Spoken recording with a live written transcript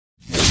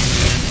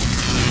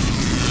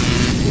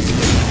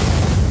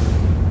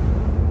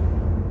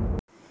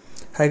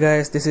Hi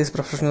guys, this is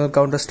professional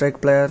Counter-Strike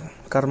player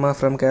Karma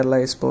from Kerala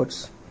Esports,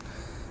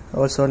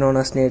 also known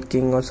as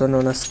NadeKing, also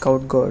known as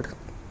Scout God.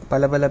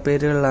 പല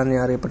പേരുകളിലാണ്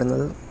ഞാൻ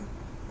അറിയപ്പെടുന്നത്.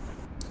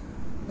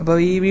 അപ്പോൾ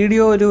ഈ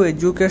video ഒരു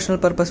educational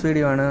purpose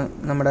video ആണ്.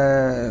 നമ്മുടെ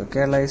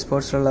കേരള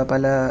എസ്പോർട്സിലുള്ള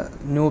പല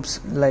ന്യൂബ്സ്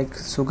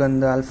ലൈക്ക്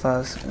സുഗന്ധ്,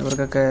 അൽഫാസ്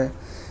ഇവർക്കൊക്കെ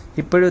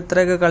ഇപ്പോഴും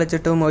ഇത്രയൊക്കെ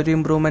കളിച്ചിട്ടും ഒരു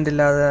ഇമ്പ്രൂവ്മെൻ്റ്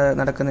ഇല്ലാതെ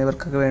നടക്കുന്ന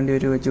ഇവർക്കൊക്കെ വേണ്ടി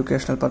ഒരു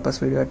എഡ്യൂക്കേഷണൽ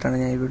പർപ്പസ് വീഡിയോ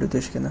ആയിട്ടാണ് ഞാൻ ഈ വീഡിയോ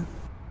ഉദ്ദേശിക്കുന്നത്.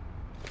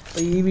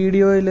 അപ്പോൾ ഈ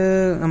വീഡിയോയിൽ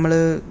നമ്മൾ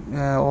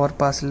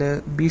ഓവർപാസിൽ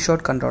ബി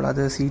ഷോട്ട് കൺട്രോൾ, അത്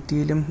സി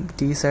ടിയിലും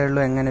ടി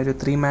സൈഡിലും എങ്ങനെ ഒരു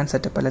 3-man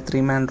സെറ്റപ്പ് അല്ലെ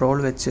 3-man റോൾ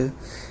വെച്ച്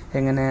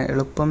എങ്ങനെ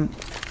എളുപ്പം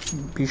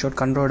ബി ഷോട്ട്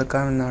കൺട്രോൾ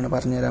എടുക്കാമെന്നാണ്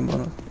പറഞ്ഞു തരാൻ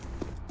പോകുന്നത്.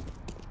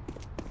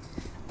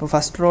 അപ്പോൾ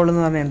ഫസ്റ്റ് റോൾ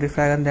എന്ന് പറഞ്ഞാൽ എൻട്രി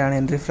ഫ്രാഗറിൻ്റെ ആണ്.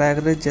 എൻട്രി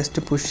ഫ്രാഗർ ജസ്റ്റ്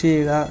പുഷ്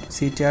ചെയ്യുക,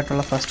 സി ടി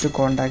ആയിട്ടുള്ള ഫസ്റ്റ്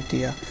കോൺടാക്ട്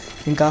ചെയ്യുക.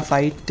 നിങ്ങൾക്ക് ആ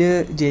ഫൈറ്റ്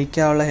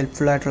ജയിക്കാനുള്ള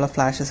ഹെൽപ്ഫുൾ ആയിട്ടുള്ള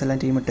ഫ്ലാഷസ് എല്ലാം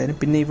ടീം ഇട്ട് തരും.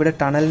 പിന്നെ ഇവിടെ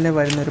ടണലിന്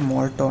വരുന്നൊരു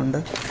മോൾട്ടോ ഉണ്ട്,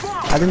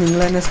 അത് നിങ്ങൾ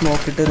തന്നെ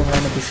സ്മോക്ക് ഇട്ട് നിങ്ങൾ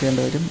തന്നെ പുഷ്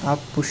ചെയ്യേണ്ടി വരും. ആ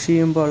പുഷ്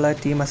ചെയ്യുമ്പോൾ ഉള്ള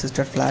ടീം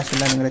അസിസ്റ്റഡ് ഫ്ലാഷ്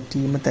എല്ലാം നിങ്ങളുടെ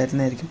ടീം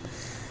തരുന്നതായിരിക്കും.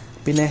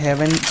 പിന്നെ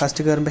ഹെവൻ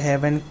ഫസ്റ്റ് കയറുമ്പോൾ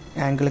ഹെവൻ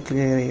ആംഗിൾ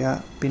ക്ലിയർ ചെയ്യുക,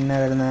 പിന്നെ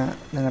വരുന്ന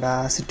നിങ്ങളുടെ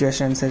ആ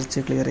സിറ്റുവേഷൻ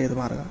അനുസരിച്ച് ക്ലിയർ ചെയ്ത്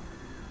മാറുക.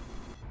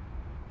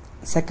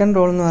 സെക്കൻഡ്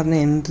റോൾ എന്ന്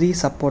പറഞ്ഞാൽ എൻട്രി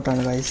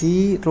സപ്പോർട്ടാണ് ഗൈസ്. ഈ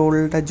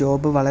റോളിൻ്റെ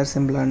ജോബ് വളരെ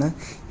സിമ്പിളാണ്.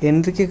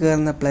 എൻട്രിക്ക്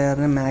കയറുന്ന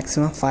പ്ലെയറിനെ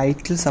മാക്സിമം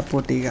ഫൈറ്റിൽ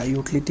സപ്പോർട്ട് ചെയ്യുക,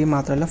 യൂട്ടിലിറ്റി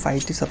മാത്രമല്ല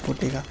ഫൈറ്റിൽ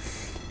സപ്പോർട്ട് ചെയ്യുക.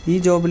 ഈ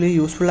ജോബിൽ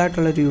യൂസ്ഫുൾ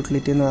ആയിട്ടുള്ളൊരു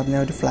യൂട്ടിലിറ്റി എന്ന്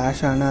പറഞ്ഞാൽ ഒരു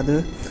ഫ്ലാഷാണ്. അത്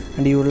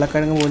ഈ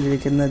ഉരുളക്കിഴങ്ങ് പോലെ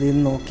ഇരിക്കുന്നതിൽ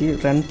നിന്ന് നോക്കി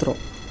റൺ ത്രോ,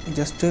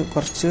 ജസ്റ്റ്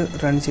കുറച്ച്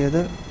റൺ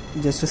ചെയ്ത്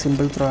ജസ്റ്റ്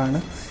സിമ്പിൾ ത്രോ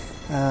ആണ്.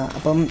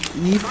 അപ്പം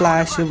ഈ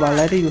ഫ്ലാഷ്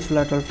വളരെ യൂസ്ഫുൾ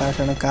ആയിട്ടുള്ള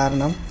ഫ്ലാഷാണ്.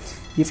 കാരണം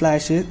ഈ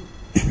ഫ്ലാഷ്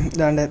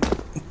ഇതാണ്ട്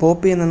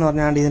പോപ്പ് ചെയ്യുന്നതെന്ന്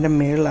പറഞ്ഞാൽ ഇതിൻ്റെ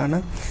മേളിലാണ്.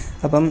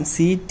 അപ്പം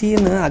സി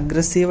ടിന്ന്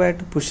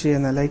അഗ്രസീവായിട്ട് പുഷ്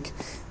ചെയ്യുന്ന, like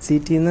C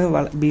tin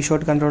B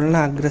shot കൺട്രോളിന്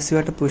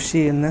അഗ്രസീവായിട്ട് push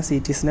ചെയ്യുന്ന സി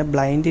ടീസിനെ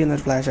ബ്ലൈൻഡ് ചെയ്യുന്ന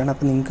ഒരു ഫ്ലാഷാണ്.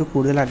 അപ്പം നിങ്ങൾക്ക്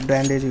കൂടുതൽ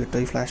അഡ്വാൻറ്റേജ് കിട്ടും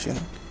ഈ ഫ്ലാഷിൽ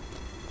നിന്ന്.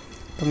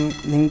 അപ്പം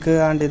നിങ്ങൾക്ക്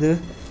ആണ്ടിത്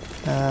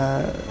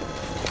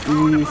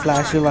ഈ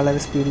ഫ്ലാഷ് വളരെ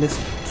സ്പീഡിൽ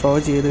ത്രോ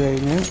ചെയ്ത്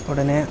കഴിഞ്ഞ്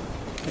ഉടനെ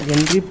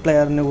എൻട്രി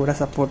പ്ലെയറിന് കൂടെ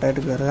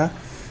സപ്പോർട്ടായിട്ട് കയറുക,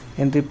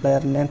 എൻട്രി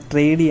പ്ലെയറിനെ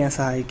ട്രേഡ് ചെയ്യാൻ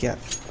സഹായിക്കുക.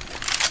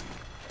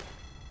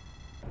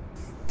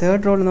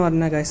 തേർഡ് റോൾ എന്ന്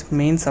പറഞ്ഞാൽ ഗൈസ്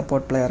മെയിൻ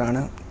സപ്പോർട്ട്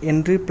പ്ലെയറാണ്.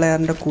 എൻട്രി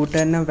പ്ലെയറിൻ്റെ കൂട്ട്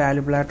തന്നെ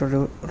വാല്യുബിൾ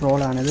ആയിട്ടൊരു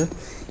റോളാണിത്.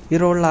 ഈ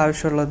റോളിൽ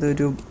ആവശ്യമുള്ളത്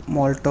ഒരു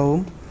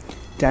മോൾട്ടോവും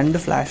 2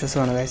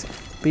 ഫ്ലാഷസുമാണ് ഗൈസ്.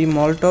 അപ്പോൾ ഈ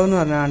മോൾട്ടോ എന്ന്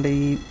പറഞ്ഞാൽ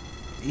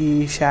ഈ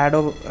ഷാഡോ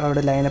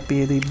അവിടെ ലൈനപ്പ്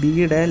ചെയ്ത് ഈ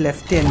ബിയുടെ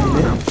ലെഫ്റ്റ് എൻഡിൽ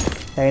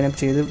ലൈനപ്പ്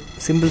ചെയ്ത്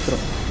സിമ്പിൾ ത്രോ.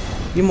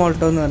 ഈ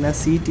മോൾട്ടോ എന്ന് പറഞ്ഞാൽ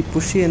സി ടി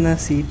പുഷ് ചെയ്യുന്ന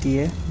സി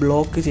ടിയെ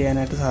ബ്ലോക്ക്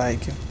ചെയ്യാനായിട്ട്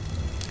സഹായിക്കും.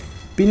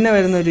 പിന്നെ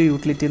വരുന്ന ഒരു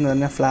യൂട്ടിലിറ്റി എന്ന്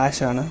പറഞ്ഞാൽ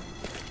ഫ്ലാഷാണ്.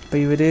 അപ്പോൾ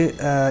ഇവർ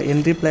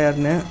എൻട്രി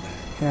പ്ലെയറിന്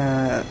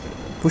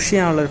പുഷ്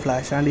ചെയ്യാനുള്ളൊരു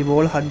ഫ്ലാഷാണ്. ഈ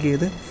ബോൾ ഹഗ്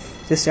ചെയ്ത്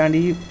ജസ്റ്റ് ആണ്ട്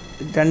ഈ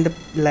 2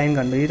 ലൈൻ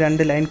കണ്ടു, ഈ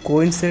 2 ലൈൻ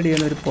കോയിൻസൈഡ്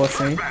ചെയ്യുന്ന ഒരു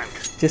പോർഷനിൽ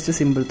ജസ്റ്റ്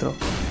സിമ്പിൾ ത്രോ.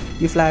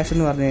 ഈ ഫ്ലാഷ്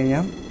എന്ന് പറഞ്ഞു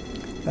കഴിഞ്ഞാൽ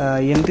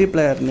എൻട്രി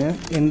പ്ലെയറിന്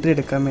എൻട്രി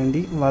എടുക്കാൻ വേണ്ടി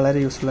വളരെ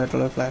യൂസ്ഫുൾ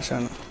ആയിട്ടുള്ള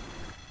ഫ്ലാഷാണ്.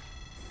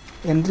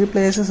 എൻട്രി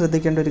പ്ലെയേഴ്സ്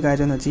ശ്രദ്ധിക്കേണ്ട ഒരു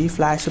കാര്യം എന്ന് വെച്ചാൽ ഈ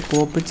ഫ്ലാഷ്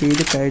പോപ്പ്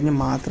ചെയ്ത് കഴിഞ്ഞ്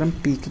മാത്രം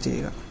പീക്ക്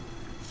ചെയ്യുക.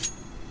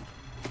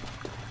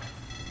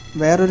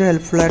 വേറൊരു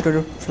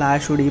ഹെൽപ്ഫുള്ളായിട്ടൊരു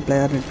ഫ്ലാഷ് കൂടി ഈ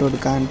പ്ലെയറിന് ഇട്ട്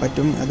കൊടുക്കാൻ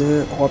പറ്റും. അത്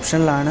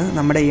ഓപ്ഷനിലാണ്.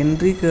 നമ്മുടെ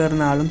എൻട്രി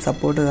കയറുന്ന ആളും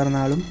സപ്പോർട്ട് കയറുന്ന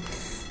ആളും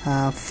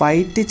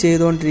ഫൈറ്റ്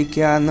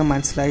ചെയ്തുകൊണ്ടിരിക്കുക എന്ന്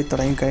മനസ്സിലായി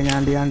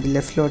തുടങ്ങിക്കഴിഞ്ഞാൽ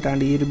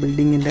ലെഫ്റ്റിലോട്ടാണ്ട് ഈ ഒരു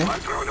ബിൽഡിങ്ങിൻ്റെ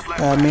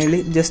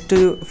മേളിൽ ജസ്റ്റ്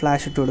ഒരു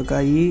ഫ്ലാഷ് ഇട്ട് കൊടുക്കുക.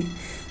 ഈ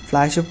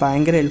ഫ്ലാഷ്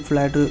ഭയങ്കര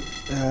ഹെൽപ്ഫുള്ളായിട്ട്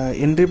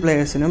എൻട്രി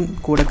പ്ലെയേഴ്സിനും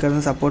കൂടെ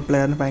കയറുന്ന സപ്പോർട്ട്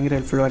പ്ലെയറിനും ഭയങ്കര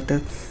ഹെൽപ്ഫുള്ളായിട്ട്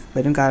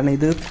വരും. കാരണം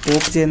ഇത്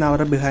പോപ്പ് ചെയ്യുന്ന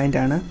അവരുടെ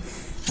ബിഹൈൻഡാണ്.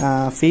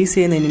 ഫേസ്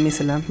ചെയ്യുന്ന എനിമീസ്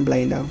എല്ലാം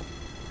ബ്ലൈൻഡ് ആകും.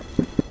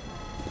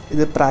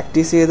 ഇത്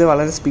പ്രാക്ടീസ് ചെയ്ത്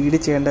വളരെ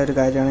സ്പീഡിൽ ചെയ്യേണ്ട ഒരു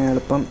കാര്യമാണ്. ഞാൻ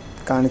എളുപ്പം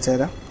കാണിച്ചു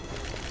തരാം.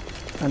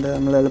 അത്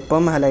നമ്മൾ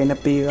എളുപ്പം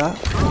ലൈനപ്പ് ചെയ്യുക,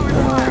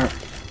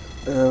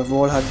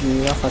 വോൾ ഹഗ്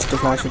ചെയ്യുക, ഫസ്റ്റ്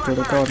ഫ്ലാഷ് ഇട്ട്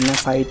കൊടുക്കുക, ഉടനെ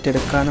ഫൈറ്റ്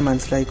എടുക്കാമെന്ന്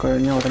മനസ്സിലാക്കി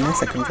കഴിഞ്ഞാൽ ഉടനെ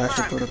സെക്കൻഡ് ഫ്ലാഷ്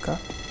ഇട്ട് കൊടുക്കുക.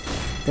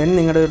 ദെൻ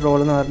നിങ്ങളുടെ ഒരു റോൾ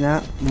എന്ന് പറഞ്ഞാൽ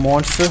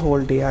മോൺസ്റ്റർ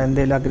ഹോൾഡ് ചെയ്യുക.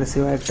 എന്തെങ്കിലും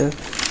അഗ്രസീവായിട്ട്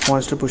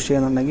മോൺസ്റ്റർ പുഷ്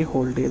ചെയ്യുന്നുണ്ടെങ്കിൽ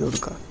ഹോൾഡ് ചെയ്ത്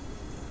കൊടുക്കുക.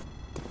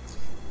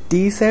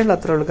 ടി സൈഡിൽ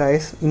അത്രേ ഉള്ളൂ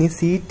ഗൈസ്. ഇനി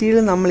സി ടിയിൽ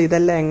നമ്മൾ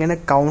ഇതെല്ലാം എങ്ങനെ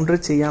കൗണ്ടർ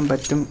ചെയ്യാൻ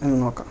പറ്റും എന്ന്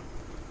നോക്കാം.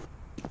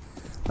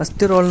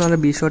 ഫസ്റ്റ് റോൾ എന്ന്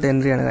പറഞ്ഞാൽ ബി ഷോട്ട്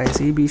എൻട്രിയാണ് ഗൈസ്.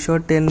 ഈ B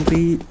shot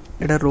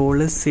എൻട്രിയുടെ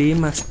role same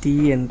as T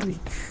entry.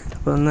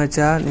 അപ്പോൾ എന്ന്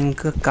വെച്ചാൽ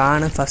നിങ്ങൾക്ക്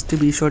ഫസ്റ്റ്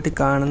ബി ഷോട്ടിൽ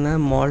കാണുന്ന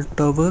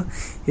മോൾട്ടോവ്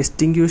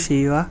എക്സ്റ്റിങ്ക്യൂഷ്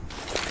ചെയ്യുക,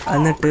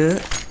 എന്നിട്ട്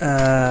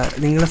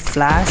നിങ്ങൾ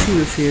ഫ്ലാഷ്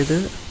യൂസ് ചെയ്ത്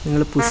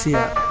നിങ്ങൾ പുഷ്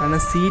ചെയ്യുക.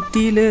 കാരണം സി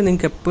ടിയിൽ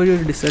നിങ്ങൾക്ക് എപ്പോഴും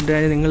ഒരു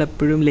ഡിസഡ്വാൻറ്റേജ്, നിങ്ങൾ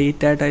എപ്പോഴും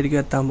ലേറ്റായിട്ടായിരിക്കും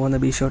എത്താൻ പോകുന്ന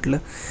ബി ഷോട്ടിൽ.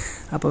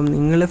 അപ്പം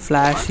നിങ്ങൾ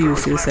ഫ്ലാഷ്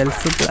യൂസ് ചെയ്ത്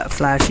സെൽഫ്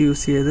ഫ്ലാഷ്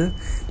യൂസ് ചെയ്ത്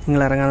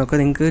നിങ്ങൾ ഇറങ്ങാൻ നോക്കുക.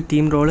 നിങ്ങൾക്ക്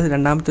ടീം റോള്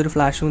രണ്ടാമത്തെ ഒരു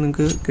ഫ്ലാഷും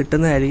നിങ്ങൾക്ക്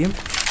കിട്ടുന്നതായിരിക്കും.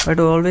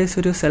 ബട്ട് ഓൾവേസ്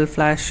ഒരു സെൽഫ്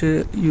ഫ്ലാഷ്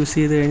യൂസ്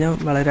ചെയ്ത് കഴിഞ്ഞാൽ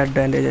വളരെ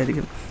അഡ്വാൻറ്റേജ്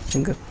ആയിരിക്കും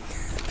നിങ്ങൾക്ക്.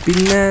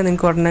 പിന്നെ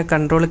നിങ്ങൾക്ക് ഉടനെ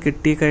കൺട്രോൾ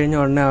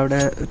കിട്ടിക്കഴിഞ്ഞാൽ ഉടനെ അവിടെ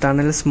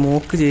ടണൽ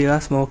സ്മോക്ക് ചെയ്യുക.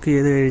 സ്മോക്ക്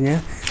ചെയ്ത് കഴിഞ്ഞ്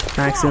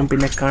മാക്സിമം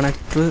പിന്നെ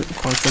കണക്ടർ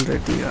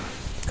കോൺസെൻട്രേറ്റ് ചെയ്യുക.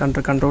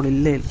 കൺട്രോൾ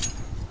ഇല്ലേ.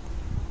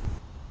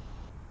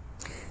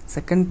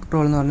 സെക്കൻഡ്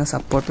റോൾ എന്ന് പറഞ്ഞാൽ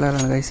സപ്പോർട്ട്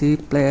പ്ലെയറാണ് ഗൈസ്. ഈ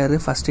പ്ലെയർ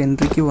ഫസ്റ്റ്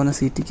എൻട്രിക്ക് പോകുന്ന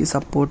സി ടിക്ക്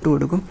സപ്പോർട്ട്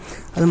കൊടുക്കും.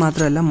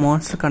 അതുമാത്രമല്ല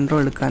മോൺസ്റ്റർ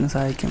കൺട്രോൾ എടുക്കാനും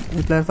സഹായിക്കും. ഈ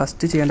പ്ലെയർ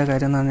ഫസ്റ്റ് ചെയ്യേണ്ട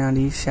കാര്യം എന്ന് പറഞ്ഞാൽ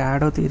ഈ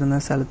ഷാഡോ തീരുന്ന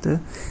സ്ഥലത്ത്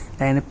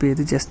ലൈനപ്പ്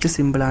ചെയ്ത് ജസ്റ്റ്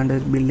സിമ്പിളാണ്ട്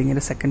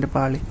ബിൽഡിങ്ങിൻ്റെ സെക്കൻഡ്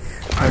പാളി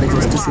അവിടെ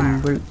ജസ്റ്റ്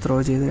സിമ്പിൾ ത്രോ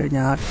ചെയ്ത്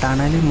കഴിഞ്ഞാൽ ആ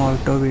ടണലിൽ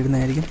molto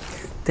വീഴുന്നതായിരിക്കും.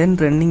 Then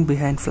running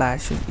behind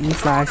flash. ഈ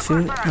ഫ്ലാഷ്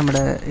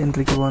നമ്മുടെ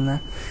എൻട്രിക്ക് പോകുന്ന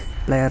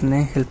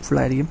പ്ലെയറിനെ ഹെൽപ്ഫുൾ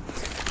ആയിരിക്കും.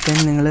 ദെൻ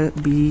നിങ്ങൾ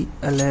ബി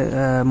അല്ലെ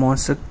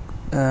മോൺസ്റ്റർ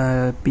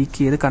പീക്ക്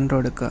ചെയ്ത്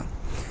കൺട്രോൾ എടുക്കുക.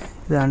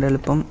 ഇതാണ്ട്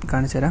എളുപ്പം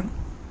കാണിച്ചു തരാം.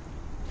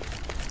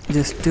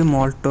 ജസ്റ്റ്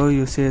മോൾട്ടോ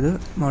യൂസ് ചെയ്ത്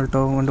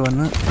മോൾട്ടോ കൊണ്ട്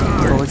വന്ന്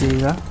ത്രോ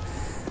ചെയ്യുക.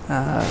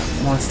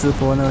 മോൺസ്റ്റർ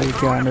പോകുന്ന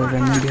വഴിക്കാണ്ട്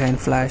running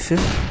behind flash.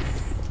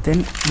 Then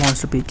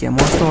monster peak ചെയ്യുക.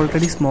 മോൺസ്റ്റർ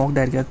ഓൾറെഡി സ്മോക്ഡ്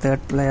ആയിരിക്കും.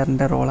 തേർഡ്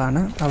പ്ലെയറിൻ്റെ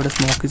റോളാണ്, അവിടെ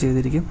സ്മോക്ക്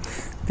ചെയ്തിരിക്കും.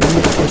 ദെൻ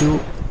ഒരു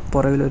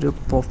പുറകിലൊരു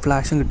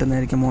ഫ്ലാഷും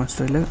കിട്ടുന്നതായിരിക്കും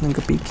മോൺസ്റ്ററിൽ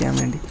നിങ്ങൾക്ക് പീക്ക് ചെയ്യാൻ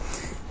വേണ്ടി.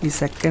 ഈ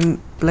സെക്കൻഡ്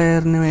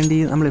പ്ലെയറിന് വേണ്ടി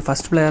നമ്മൾ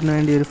ഫസ്റ്റ് പ്ലെയറിന്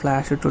വേണ്ടി ഒരു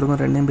ഫ്ലാഷ് ഇട്ട് കൊടുക്കും,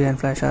 റണ്ണിങ്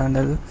ബിഹൈൻഡ് ഫ്ലാഷ്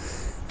ആകേണ്ടത്.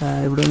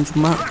 ഇവിടെ നിന്ന്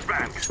ചുമ്മാ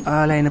ആ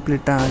ലൈനപ്പിൽ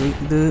ഇട്ടാൽ മതി.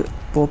 ഇത്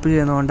പോപ്പ്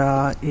ചെയ്യുന്നതുകൊണ്ട് ആ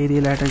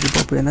ഏരിയയിലായിട്ടായിരിക്കും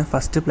പോപ്പ് ചെയ്യുന്നത്.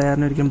 ഫസ്റ്റ്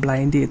പ്ലെയറിന് ഒരിക്കലും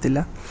ബ്ലൈൻഡ് ചെയ്യത്തില്ല.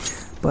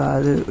 അപ്പോൾ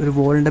അത് ഒരു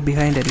വോളിൻ്റെ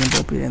ബിഹൈൻഡ് ആയിരിക്കും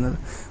പോപ്പ് ചെയ്യുന്നത്.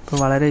 അപ്പോൾ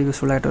വളരെ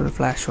യൂസ്ഫുൾ ആയിട്ടൊരു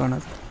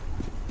ഫ്ലാഷുമാണത്.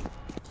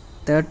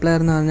 തേർഡ്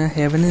പ്ലെയർ എന്ന് പറഞ്ഞാൽ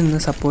ഹെവനിൽ നിന്ന്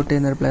സപ്പോർട്ട്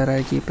ചെയ്യുന്ന ഒരു പ്ലെയർ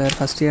ആയിരിക്കും. ഈ പ്ലെയർ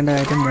ഫസ്റ്റ് ചെയ്യേണ്ട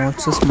കാര്യം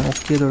മോൺസ്റ്റർ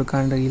സ്മോക്ക് ചെയ്ത്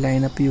കൊടുക്കാണ്ട് ഈ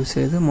ലൈനപ്പ് യൂസ്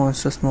ചെയ്ത്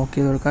മോൺസ്റ്റർ സ്മോക്ക്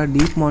ചെയ്ത് കൊടുക്കുക.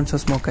 ഡീപ്പ് മോൺസ്റ്റർ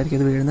സ്മോക്ക് ആയിരിക്കും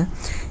ഇത് വീഴുന്നത്.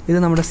 ഇത്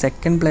നമ്മുടെ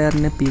സെക്കൻഡ്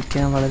പ്ലെയറിനെ പീക്ക്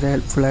ചെയ്യാൻ വളരെ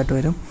ഹെൽപ്ഫുള്ളായിട്ട്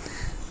വരും.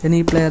 പിന്നെ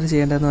ഈ പ്ലെയർ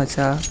ചെയ്യേണ്ടതെന്ന്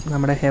വെച്ചാൽ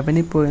നമ്മുടെ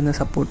ഹെവനിൽ പോയിന്ന്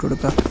സപ്പോർട്ട്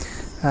കൊടുക്കുക.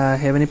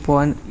 ഹെവനിൽ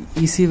പോകാൻ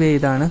ഈസി വേ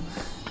ഇതാണ്.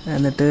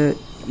 എന്നിട്ട്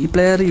ഈ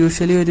പ്ലെയർ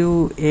യൂഷ്വലി ഒരു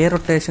എയർ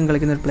റൊട്ടേഷൻ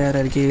കളിക്കുന്ന ഒരു പ്ലെയർ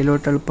ആയിരിക്കും.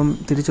 എയിലോട്ട് എളുപ്പം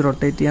തിരിച്ച്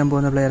റൊട്ടേറ്റ് ചെയ്യാൻ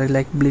പോകുന്ന പ്ലെയർ,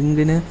 ലൈക്ക്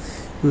ബ്ലിങ്കിന്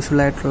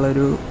യൂസ്ഫുൾ ആയിട്ടുള്ള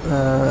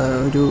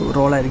ഒരു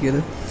റോളായിരിക്കും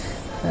ഇത്.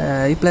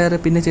 ഈ പ്ലെയർ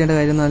പിന്നെ ചെയ്യേണ്ട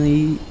കാര്യം എന്ന് പറഞ്ഞാൽ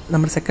ഈ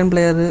നമ്മുടെ സെക്കൻഡ്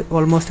പ്ലെയർ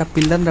ഓൾമോസ്റ്റ് ആ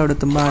പില്ലറിൻ്റെ അവിടെ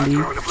എത്തുമ്പോൾ ഈ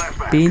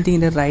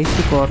പെയിൻറ്റിങ്ങിൻ്റെ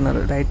റൈറ്റ്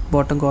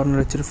ബോട്ടം കോർണർ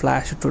വെച്ചൊരു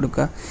ഫ്ലാഷ് ഇട്ട്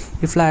കൊടുക്കുക.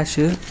 ഈ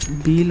ഫ്ലാഷ്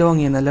ബി ലോങ്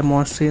ചെയ്യുന്ന അല്ല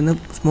മോൺസ്റ്ററിൽ നിന്ന്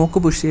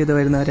സ്മോക്ക് പുഷ് ചെയ്ത്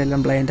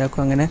വരുന്നവരെല്ലാം ബ്ലൈൻഡ്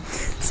ആക്കും. അങ്ങനെ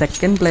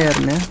സെക്കൻഡ്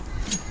പ്ലെയറിന്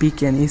പീക്ക്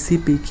ചെയ്യാൻ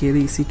പീക്ക് ചെയ്ത്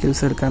ഈസി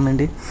കിൽസ് എടുക്കാൻ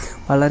വേണ്ടി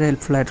വളരെ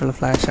ഹെൽപ്ഫുൾ ആയിട്ടുള്ള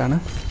ഫ്ലാഷാണ്.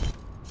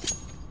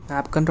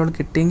 ആപ്പ് കൺട്രോൾ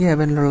കിട്ടിയെങ്കിൽ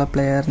ഹെവനിലുള്ള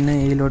പ്ലെയറിന്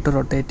എയിലോട്ട്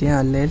റൊട്ടേറ്റ് ചെയ്യാം.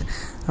 അല്ലെങ്കിൽ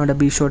നമ്മുടെ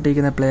ബി ഷോട്ട്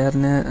ഇരിക്കുന്ന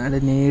പ്ലെയറിന്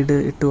നേഡ്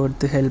ഇട്ട്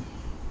കൊടുത്ത് ഹെൽപ്പ്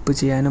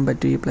ചെയ്യാനും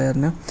പറ്റും. ഈ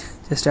പ്ലെയറിന്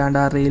ജസ്റ്റ്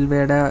ആ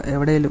റെയിൽവേയുടെ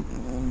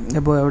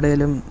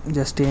എവിടെയെങ്കിലും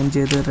ജസ്റ്റ് എയിം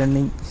ചെയ്ത്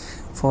റണ്ണിങ്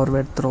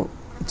ഫോർവേഡ് ത്രോ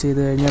ചെയ്ത്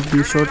കഴിഞ്ഞാൽ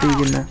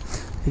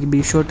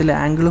ബി ഷോട്ടിൽ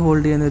ആംഗിൾ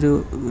ഹോൾഡ് ചെയ്യുന്നൊരു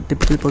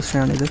ടിപ്പിക്കൽ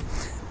പൊസിഷനാണിത്.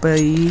 അപ്പോൾ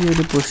ഈ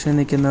ഒരു പൊസിഷൻ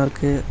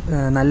നിൽക്കുന്നവർക്ക്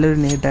നല്ലൊരു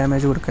നേഡ്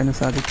ഡാമേജ് കൊടുക്കാനും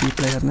സാധിക്കും ഈ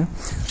പ്ലെയറിന്.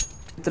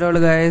 ഇത്രയുള്ള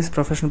ഗൈസ്,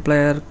 പ്രൊഫഷണൽ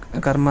പ്ലെയർ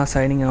കർമ്മ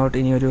സൈനിങ് ഔട്ട്.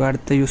 ഇനി ഒരു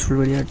അടുത്ത യൂസ്ഫുൾ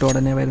വീഡിയോ ആയിട്ട്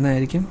ഉടനെ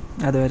വരുന്നതായിരിക്കും.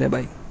 അതുവരെ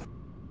ബൈ.